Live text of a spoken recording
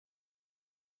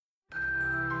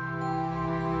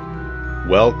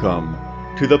Welcome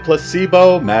to the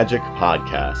Placebo Magic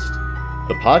Podcast,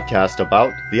 the podcast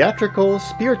about theatrical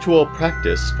spiritual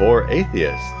practice for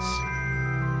atheists.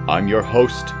 I'm your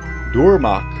host,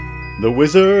 Durmak, the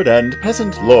wizard and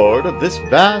peasant lord of this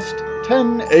vast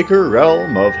 10-acre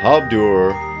realm of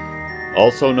Habdur,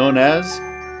 also known as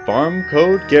Farm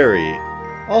Code Gary,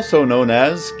 also known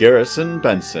as Garrison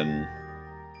Benson.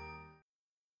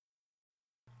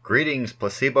 Greetings,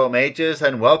 Placebo Mages,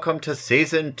 and welcome to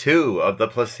Season 2 of the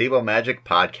Placebo Magic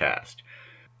Podcast.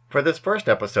 For this first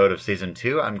episode of Season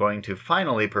 2, I'm going to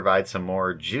finally provide some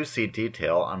more juicy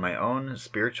detail on my own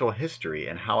spiritual history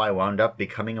and how I wound up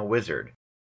becoming a wizard.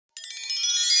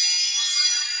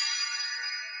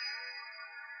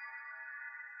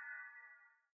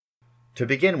 To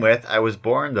begin with, I was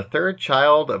born the third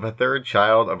child of a third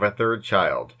child of a third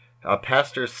child, a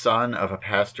pastor's son of a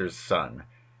pastor's son.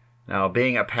 Now,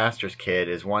 being a pastor's kid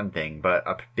is one thing, but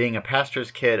being a pastor's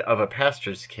kid of a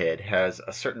pastor's kid has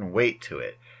a certain weight to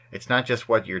it. It's not just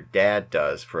what your dad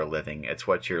does for a living, it's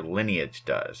what your lineage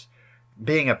does.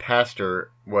 Being a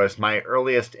pastor was my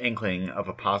earliest inkling of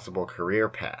a possible career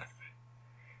path.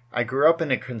 I grew up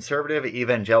in a conservative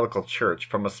evangelical church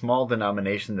from a small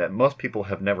denomination that most people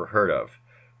have never heard of.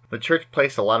 The church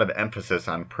placed a lot of emphasis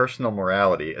on personal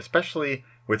morality, especially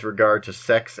with regard to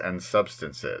sex and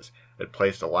substances. It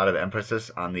placed a lot of emphasis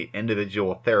on the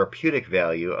individual therapeutic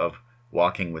value of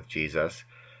walking with Jesus,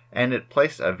 and it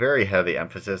placed a very heavy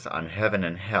emphasis on heaven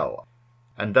and hell,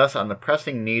 and thus on the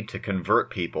pressing need to convert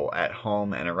people at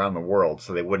home and around the world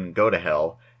so they wouldn't go to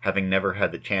hell, having never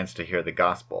had the chance to hear the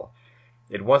gospel.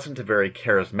 It wasn't a very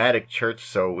charismatic church,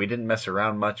 so we didn't mess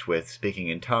around much with speaking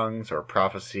in tongues or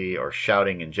prophecy or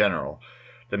shouting in general.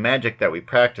 The magic that we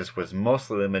practiced was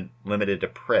mostly limited to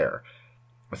prayer,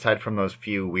 aside from those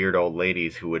few weird old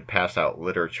ladies who would pass out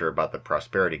literature about the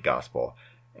prosperity gospel.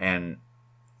 And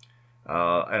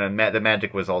the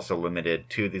magic was also limited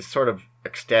to this sort of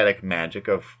ecstatic magic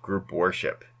of group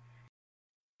worship.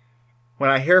 When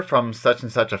I hear from such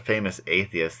and such a famous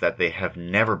atheist that they have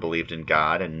never believed in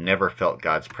God and never felt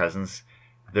God's presence,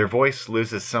 their voice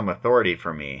loses some authority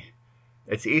for me.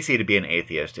 It's easy to be an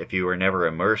atheist if you were never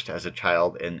immersed as a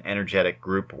child in energetic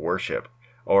group worship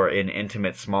or in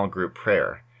intimate small group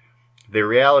prayer. The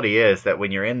reality is that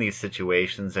when you're in these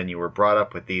situations and you were brought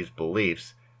up with these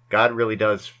beliefs, God really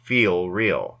does feel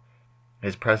real.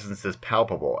 His presence is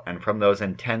palpable, and from those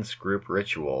intense group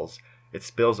rituals, it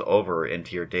spills over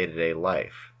into your day-to-day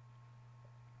life.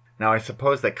 Now, I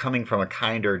suppose that coming from a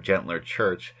kinder, gentler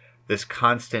church, this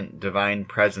constant divine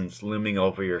presence looming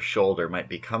over your shoulder might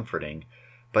be comforting,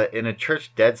 but in a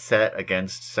church dead set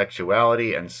against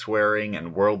sexuality and swearing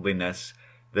and worldliness,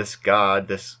 this God,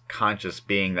 this conscious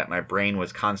being that my brain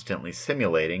was constantly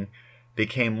simulating,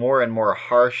 became more and more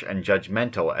harsh and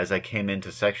judgmental as I came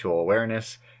into sexual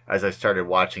awareness, as I started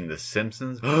watching The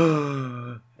Simpsons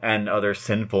and other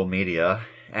sinful media,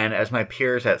 and as my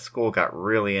peers at school got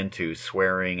really into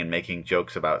swearing and making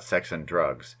jokes about sex and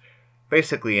drugs.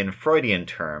 Basically, in Freudian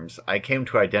terms, I came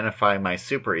to identify my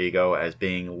superego as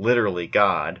being literally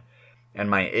God, and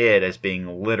my id as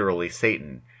being literally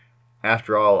Satan.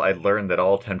 After all, I'd learned that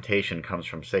all temptation comes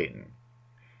from Satan.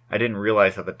 I didn't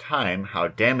realize at the time how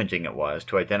damaging it was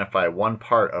to identify one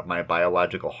part of my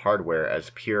biological hardware as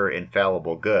pure,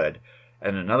 infallible good,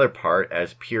 and another part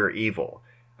as pure evil.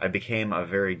 I became a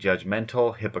very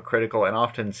judgmental, hypocritical, and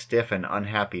often stiff and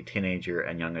unhappy teenager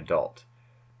and young adult.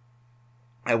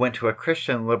 I went to a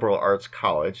Christian liberal arts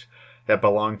college that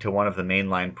belonged to one of the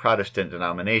mainline Protestant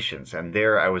denominations, and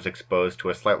there I was exposed to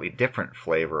a slightly different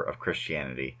flavor of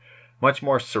Christianity, much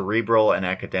more cerebral and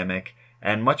academic,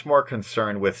 and much more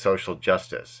concerned with social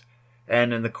justice.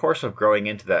 And in the course of growing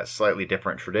into that slightly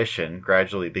different tradition,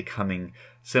 gradually becoming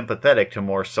sympathetic to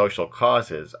more social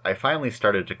causes, I finally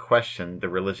started to question the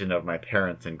religion of my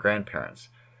parents and grandparents.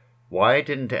 Why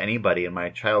didn't anybody in my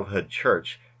childhood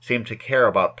church seem to care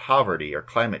about poverty or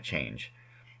climate change?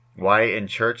 Why in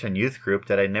church and youth group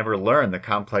did I never learn the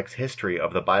complex history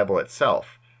of the Bible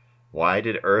itself? Why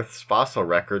did Earth's fossil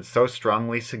records so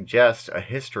strongly suggest a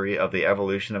history of the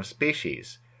evolution of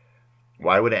species?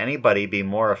 Why would anybody be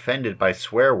more offended by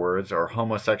swear words or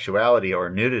homosexuality or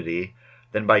nudity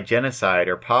than by genocide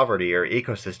or poverty or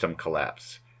ecosystem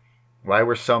collapse? Why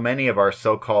were so many of our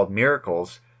so-called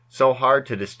miracles so hard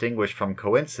to distinguish from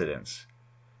coincidence?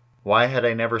 Why had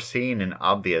I never seen an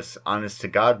obvious,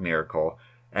 honest-to-God miracle,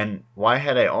 and why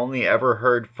had I only ever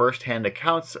heard first-hand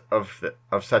accounts of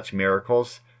such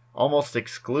miracles almost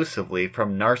exclusively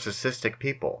from narcissistic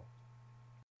people?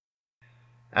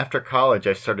 After college,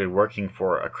 I started working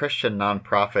for a Christian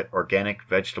nonprofit organic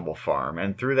vegetable farm,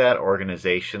 and through that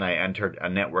organization I entered a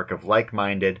network of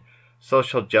like-minded,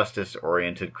 social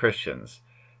justice-oriented Christians.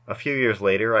 A few years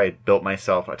later, I built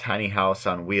myself a tiny house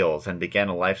on wheels and began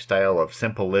a lifestyle of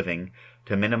simple living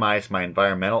to minimize my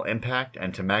environmental impact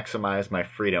and to maximize my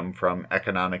freedom from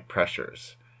economic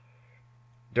pressures.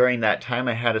 During that time,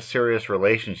 I had a serious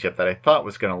relationship that I thought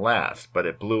was going to last, but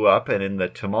it blew up, and in the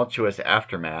tumultuous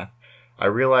aftermath, I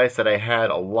realized that I had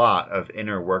a lot of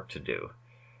inner work to do.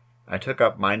 I took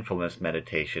up mindfulness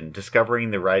meditation,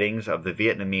 discovering the writings of the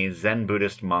Vietnamese Zen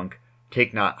Buddhist monk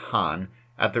Thich Nhat Hanh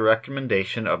at the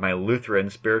recommendation of my Lutheran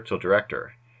spiritual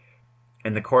director.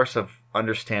 In the course of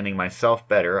understanding myself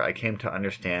better, I came to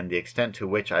understand the extent to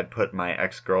which I'd put my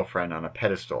ex-girlfriend on a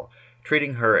pedestal,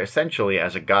 treating her essentially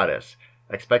as a goddess,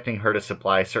 expecting her to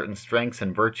supply certain strengths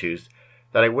and virtues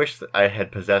that I wished that I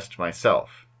had possessed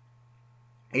myself.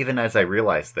 Even as I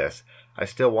realized this, I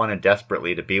still wanted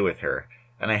desperately to be with her,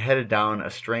 and I headed down a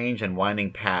strange and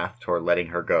winding path toward letting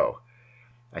her go.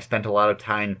 I spent a lot of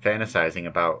time fantasizing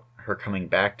about her coming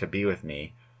back to be with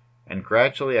me, and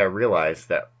gradually I realized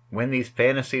that when these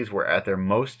fantasies were at their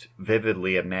most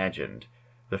vividly imagined,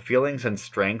 the feelings and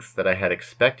strengths that I had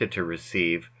expected to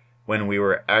receive when we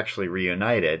were actually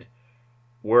reunited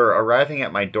were arriving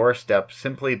at my doorstep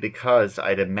simply because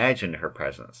I'd imagined her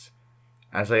presence.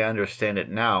 As I understand it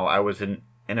now, I was in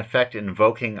effect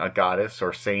invoking a goddess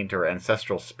or saint or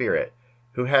ancestral spirit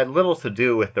who had little to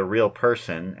do with the real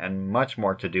person and much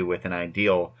more to do with an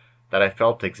ideal that I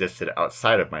felt existed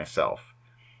outside of myself.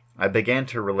 I began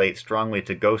to relate strongly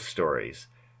to ghost stories,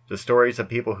 the stories of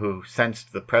people who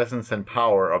sensed the presence and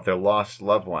power of their lost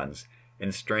loved ones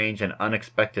in strange and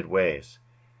unexpected ways.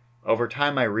 Over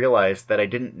time, I realized that I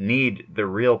didn't need the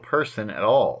real person at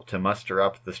all to muster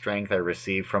up the strength I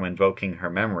received from invoking her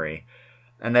memory,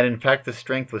 and that in fact the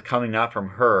strength was coming not from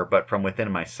her but from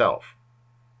within myself.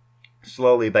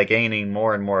 Slowly, by gaining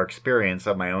more and more experience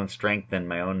of my own strength and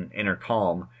my own inner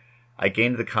calm, I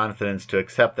gained the confidence to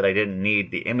accept that I didn't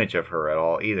need the image of her at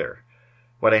all either.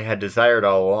 What I had desired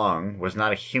all along was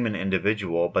not a human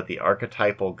individual, but the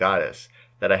archetypal goddess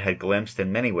that I had glimpsed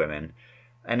in many women,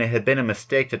 and it had been a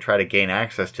mistake to try to gain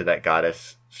access to that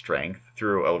goddess strength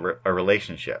through a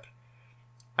relationship.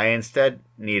 I instead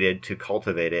needed to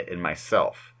cultivate it in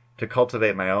myself, to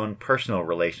cultivate my own personal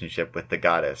relationship with the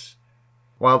goddess.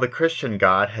 While the Christian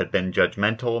God had been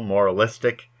judgmental,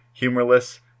 moralistic,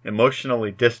 humorless,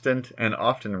 emotionally distant, and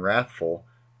often wrathful,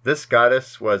 this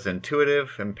goddess was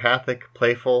intuitive, empathic,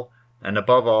 playful, and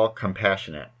above all,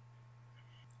 compassionate.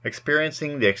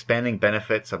 Experiencing the expanding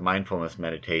benefits of mindfulness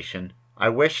meditation, I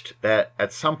wished that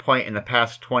at some point in the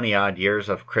past 20-odd years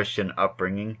of Christian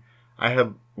upbringing, I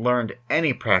had learned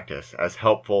any practice as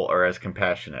helpful or as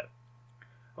compassionate.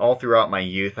 All throughout my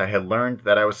youth, I had learned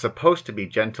that I was supposed to be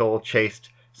gentle, chaste,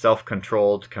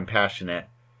 self-controlled, compassionate,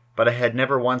 but I had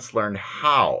never once learned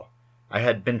how. I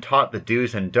had been taught the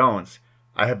do's and don'ts.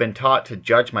 I had been taught to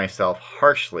judge myself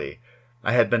harshly.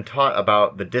 I had been taught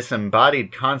about the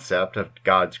disembodied concept of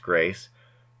God's grace,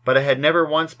 but I had never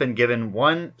once been given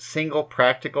one single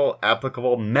practical,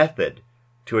 applicable method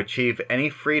to achieve any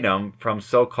freedom from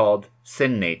so-called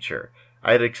sin nature.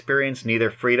 I had experienced neither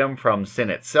freedom from sin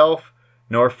itself,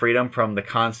 nor freedom from the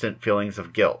constant feelings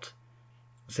of guilt.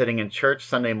 Sitting in church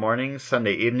Sunday mornings,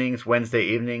 Sunday evenings, Wednesday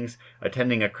evenings,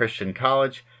 attending a Christian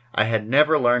college, I had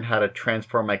never learned how to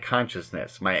transform my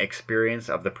consciousness, my experience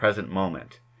of the present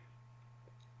moment.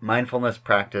 Mindfulness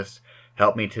practice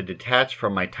helped me to detach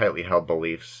from my tightly held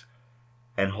beliefs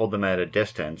and hold them at a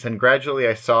distance, and gradually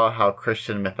I saw how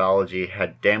Christian mythology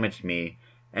had damaged me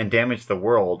and damaged the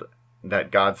world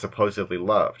that God supposedly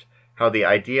loved, how the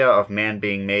idea of man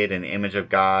being made in the image of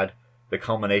God, the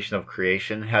culmination of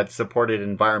creation, had supported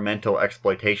environmental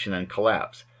exploitation and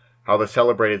collapse, how the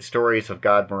celebrated stories of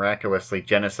God miraculously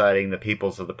genociding the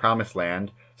peoples of the Promised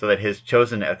Land so that his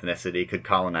chosen ethnicity could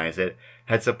colonize it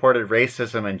had supported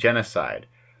racism and genocide,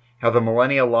 how the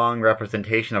millennia-long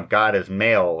representation of God as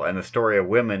male and the story of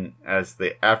women as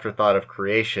the afterthought of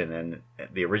creation and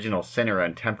the original sinner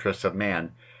and temptress of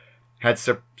man had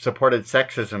supported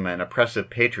sexism and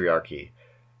oppressive patriarchy,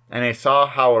 and I saw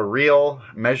how a real,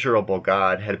 measurable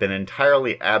God had been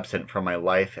entirely absent from my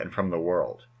life and from the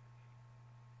world.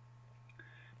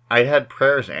 I had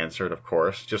prayers answered, of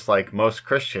course, just like most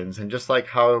Christians, and just like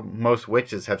how most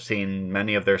witches have seen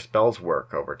many of their spells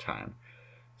work over time.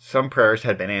 Some prayers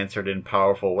had been answered in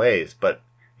powerful ways, but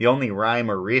the only rhyme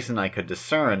or reason I could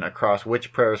discern across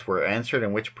which prayers were answered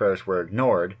and which prayers were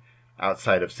ignored,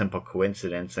 outside of simple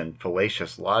coincidence and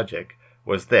fallacious logic,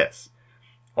 was this: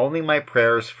 only my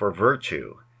prayers for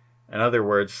virtue, in other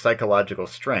words, psychological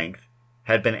strength,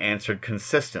 had been answered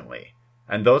consistently,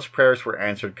 and those prayers were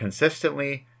answered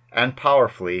consistently and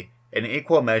powerfully in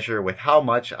equal measure with how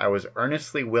much I was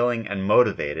earnestly willing and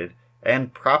motivated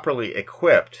and properly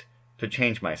equipped to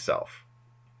change myself.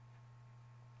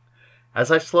 As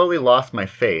I slowly lost my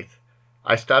faith,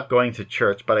 I stopped going to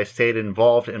church, but I stayed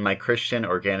involved in my Christian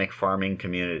organic farming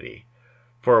community.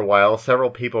 For a while, several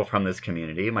people from this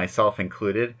community, myself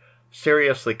included,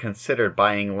 seriously considered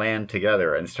buying land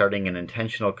together and starting an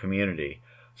intentional community,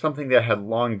 something that had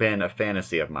long been a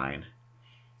fantasy of mine.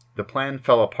 The plan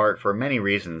fell apart for many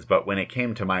reasons, but when it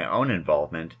came to my own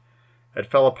involvement, it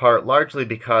fell apart largely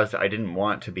because I didn't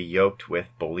want to be yoked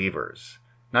with believers,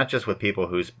 not just with people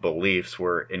whose beliefs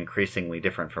were increasingly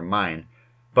different from mine,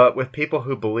 but with people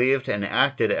who believed and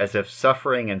acted as if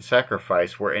suffering and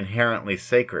sacrifice were inherently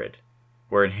sacred,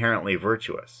 were inherently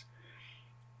virtuous.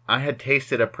 I had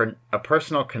tasted a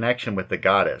personal connection with the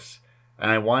goddess, and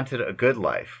I wanted a good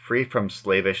life, free from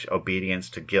slavish obedience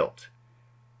to guilt.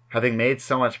 Having made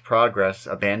so much progress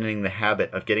abandoning the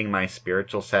habit of getting my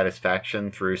spiritual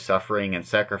satisfaction through suffering and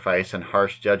sacrifice and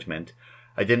harsh judgment,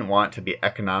 I didn't want to be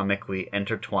economically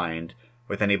intertwined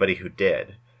with anybody who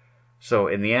did. So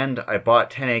in the end, I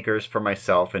bought 10 acres for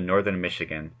myself in northern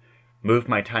Michigan, moved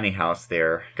my tiny house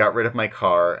there, got rid of my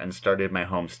car, and started my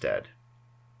homestead.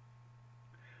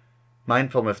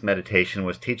 Mindfulness meditation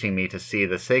was teaching me to see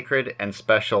the sacred and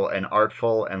special and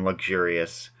artful and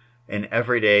luxurious in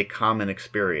everyday common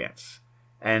experience,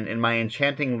 and in my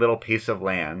enchanting little piece of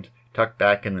land, tucked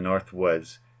back in the North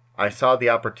Woods, I saw the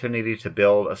opportunity to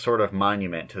build a sort of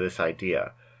monument to this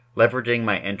idea, leveraging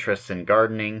my interests in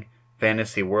gardening,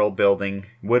 fantasy world building,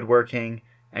 woodworking,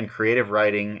 and creative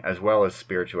writing, as well as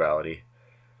spirituality.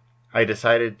 I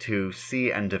decided to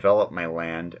see and develop my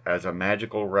land as a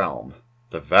magical realm,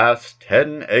 the vast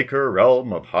 10-acre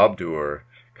realm of Habdur,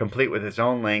 complete with its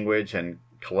own language and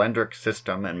calendric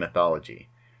system and mythology.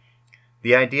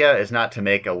 The idea is not to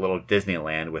make a little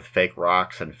Disneyland with fake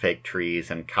rocks and fake trees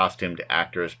and costumed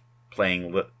actors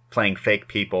playing fake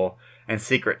people and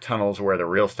secret tunnels where the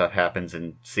real stuff happens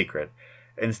in secret.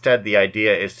 Instead, the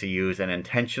idea is to use an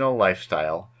intentional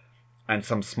lifestyle and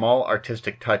some small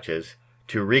artistic touches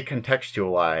to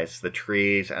recontextualize the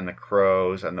trees and the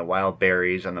crows and the wild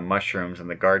berries and the mushrooms and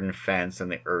the garden fence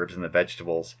and the herbs and the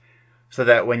vegetables, so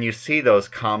that when you see those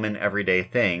common everyday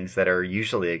things that are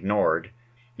usually ignored,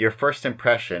 your first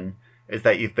impression is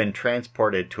that you've been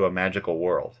transported to a magical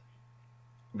world.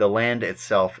 The land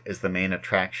itself is the main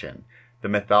attraction. The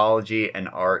mythology and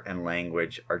art and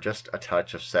language are just a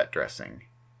touch of set dressing.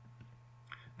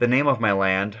 The name of my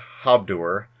land,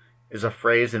 Habdur, is a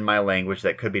phrase in my language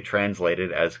that could be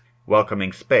translated as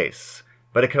welcoming space,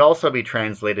 but it could also be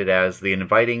translated as the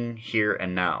inviting here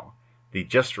and now, the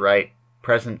just right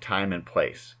present time and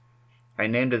place. I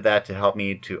named it that to help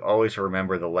me to always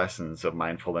remember the lessons of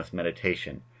mindfulness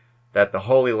meditation, that the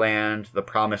Holy Land, the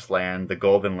Promised Land, the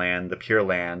Golden Land, the Pure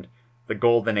Land, the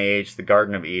Golden Age, the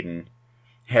Garden of Eden,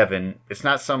 heaven, it's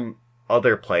not some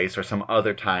other place or some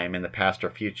other time in the past or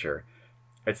future.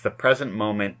 It's the present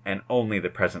moment and only the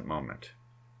present moment.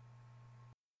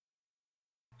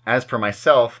 As for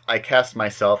myself, I cast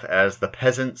myself as the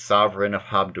peasant sovereign of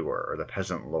Habdur, or the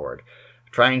peasant lord,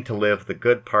 trying to live the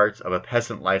good parts of a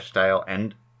peasant lifestyle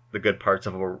and the good parts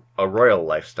of a royal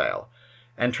lifestyle,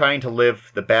 and trying to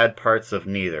live the bad parts of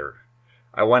neither.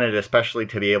 I wanted especially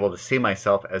to be able to see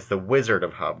myself as the wizard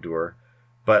of Habdur,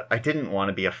 but I didn't want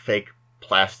to be a fake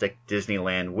plastic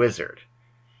Disneyland wizard.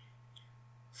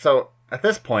 So, at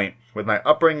this point, with my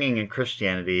upbringing in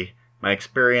Christianity, my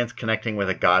experience connecting with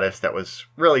a goddess that was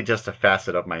really just a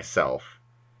facet of myself,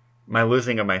 my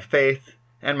losing of my faith,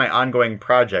 and my ongoing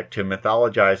project to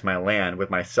mythologize my land with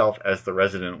myself as the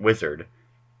resident wizard,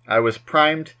 I was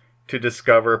primed to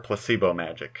discover placebo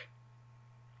magic.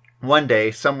 One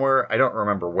day, somewhere, I don't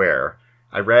remember where,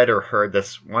 I read or heard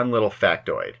this one little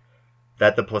factoid,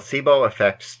 that the placebo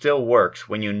effect still works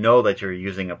when you know that you're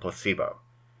using a placebo.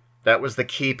 That was the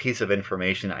key piece of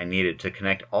information I needed to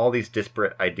connect all these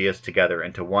disparate ideas together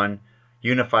into one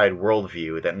unified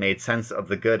worldview that made sense of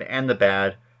the good and the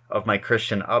bad of my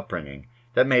Christian upbringing,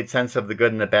 that made sense of the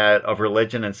good and the bad of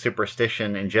religion and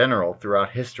superstition in general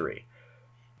throughout history.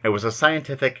 It was a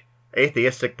scientific,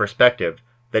 atheistic perspective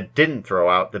that didn't throw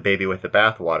out the baby with the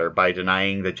bathwater by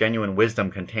denying the genuine wisdom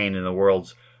contained in the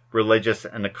world's religious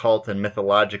and occult and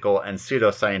mythological and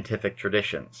pseudoscientific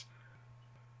traditions.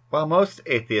 While most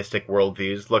atheistic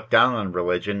worldviews look down on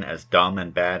religion as dumb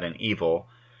and bad and evil,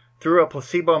 through a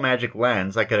placebo magic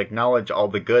lens I could acknowledge all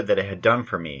the good that it had done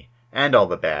for me, and all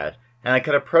the bad, and I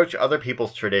could approach other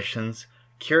people's traditions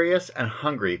curious and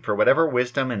hungry for whatever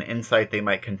wisdom and insight they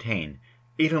might contain,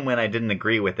 even when I didn't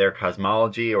agree with their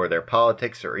cosmology or their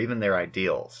politics or even their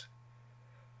ideals.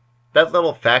 That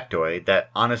little factoid that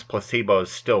honest placebos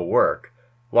still work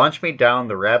launched me down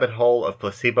the rabbit hole of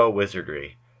placebo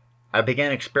wizardry. I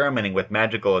began experimenting with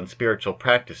magical and spiritual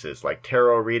practices like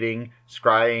tarot reading,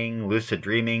 scrying, lucid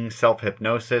dreaming,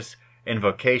 self-hypnosis,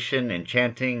 invocation,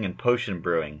 enchanting, and potion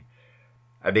brewing.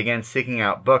 I began seeking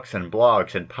out books and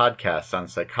blogs and podcasts on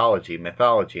psychology,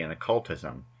 mythology, and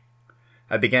occultism.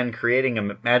 I began creating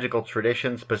a magical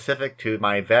tradition specific to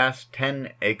my vast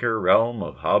 10-acre realm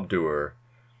of Habdur.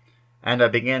 And I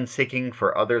began seeking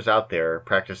for others out there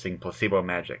practicing placebo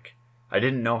magic. I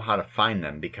didn't know how to find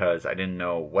them because I didn't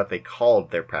know what they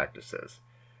called their practices.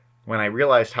 When I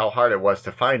realized how hard it was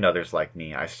to find others like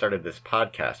me, I started this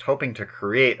podcast, hoping to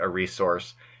create a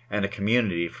resource and a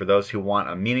community for those who want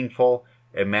a meaningful,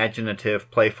 imaginative,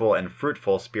 playful, and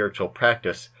fruitful spiritual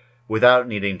practice without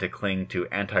needing to cling to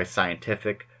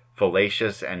anti-scientific,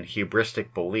 fallacious, and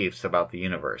hubristic beliefs about the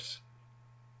universe.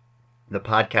 The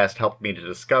podcast helped me to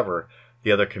discover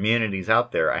the other communities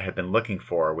out there I had been looking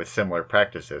for with similar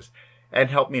practices, and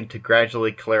helped me to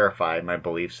gradually clarify my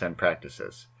beliefs and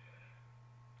practices.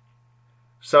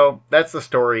 So, that's the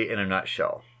story in a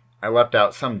nutshell. I left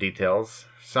out some details,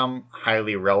 some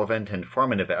highly relevant and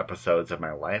formative episodes of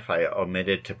my life I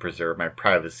omitted to preserve my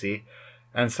privacy,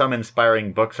 and some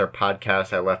inspiring books or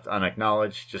podcasts I left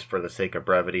unacknowledged just for the sake of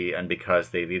brevity and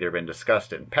because they've either been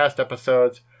discussed in past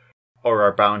episodes or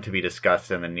are bound to be discussed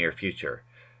in the near future.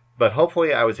 But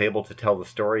hopefully I was able to tell the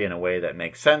story in a way that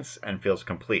makes sense and feels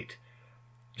complete.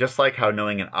 Just like how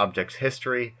knowing an object's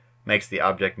history makes the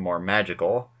object more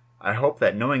magical, I hope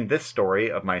that knowing this story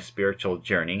of my spiritual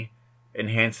journey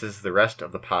enhances the rest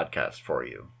of the podcast for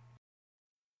you.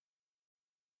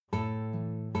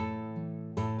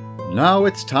 Now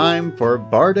it's time for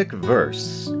Bardic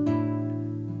Verse.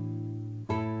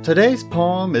 Today's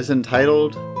poem is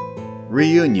entitled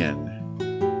Reunion.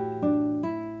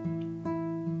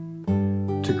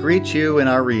 To greet you in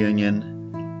our reunion,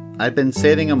 I'd been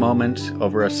saving a moment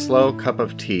over a slow cup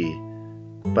of tea,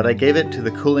 but I gave it to the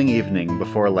cooling evening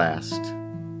before last.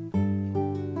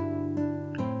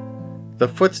 The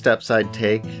footsteps I'd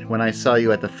take when I saw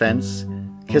you at the fence,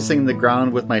 kissing the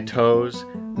ground with my toes,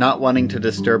 not wanting to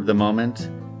disturb the moment,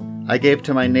 I gave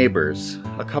to my neighbors,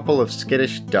 a couple of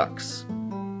skittish ducks.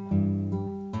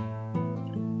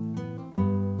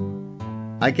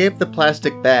 I gave the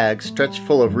plastic bag stretched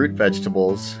full of root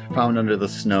vegetables found under the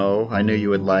snow I knew you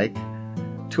would like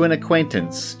to an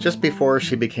acquaintance just before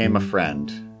she became a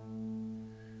friend.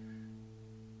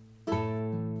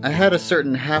 I had a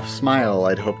certain half smile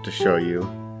I'd hoped to show you,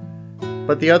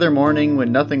 but the other morning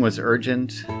when nothing was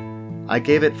urgent, I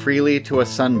gave it freely to a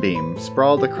sunbeam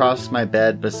sprawled across my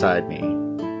bed beside me.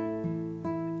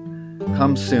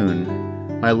 Come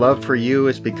soon, my love for you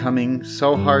is becoming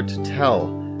so hard to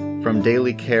tell from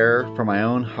daily care for my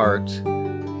own heart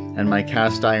and my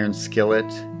cast iron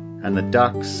skillet and the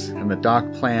ducks and the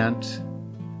dock plant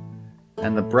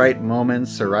and the bright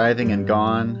moments arriving and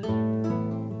gone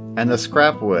and the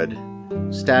scrap wood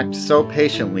stacked so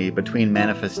patiently between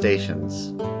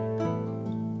manifestations.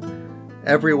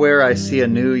 Everywhere I see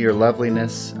anew your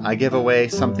loveliness, I give away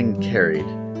something carried,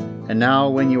 and now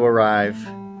when you arrive,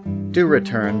 do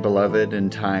return, beloved, in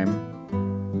time.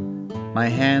 My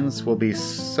hands will be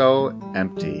so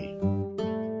empty.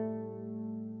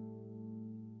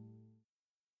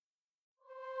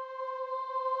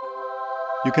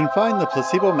 You can find the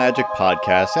Placebo Magic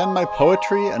podcast and my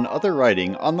poetry and other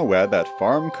writing on the web at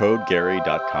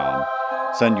farmcodegary.com.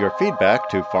 Send your feedback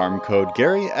to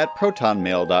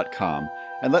farmcodegary@protonmail.com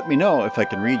and let me know if I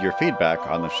can read your feedback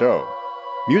on the show.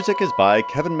 Music is by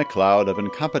Kevin MacLeod of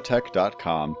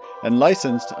Incompetech.com and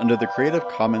licensed under the Creative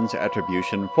Commons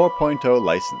Attribution 4.0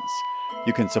 license.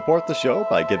 You can support the show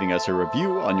by giving us a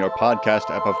review on your podcast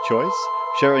app of choice,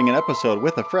 sharing an episode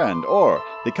with a friend, or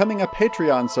becoming a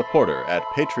Patreon supporter at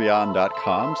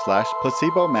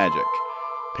patreon.com/placebomagic.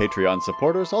 Patreon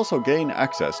supporters also gain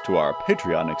access to our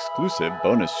Patreon-exclusive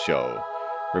bonus show.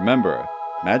 Remember,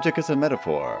 magic is a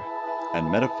metaphor, and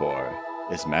metaphor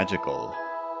is magical.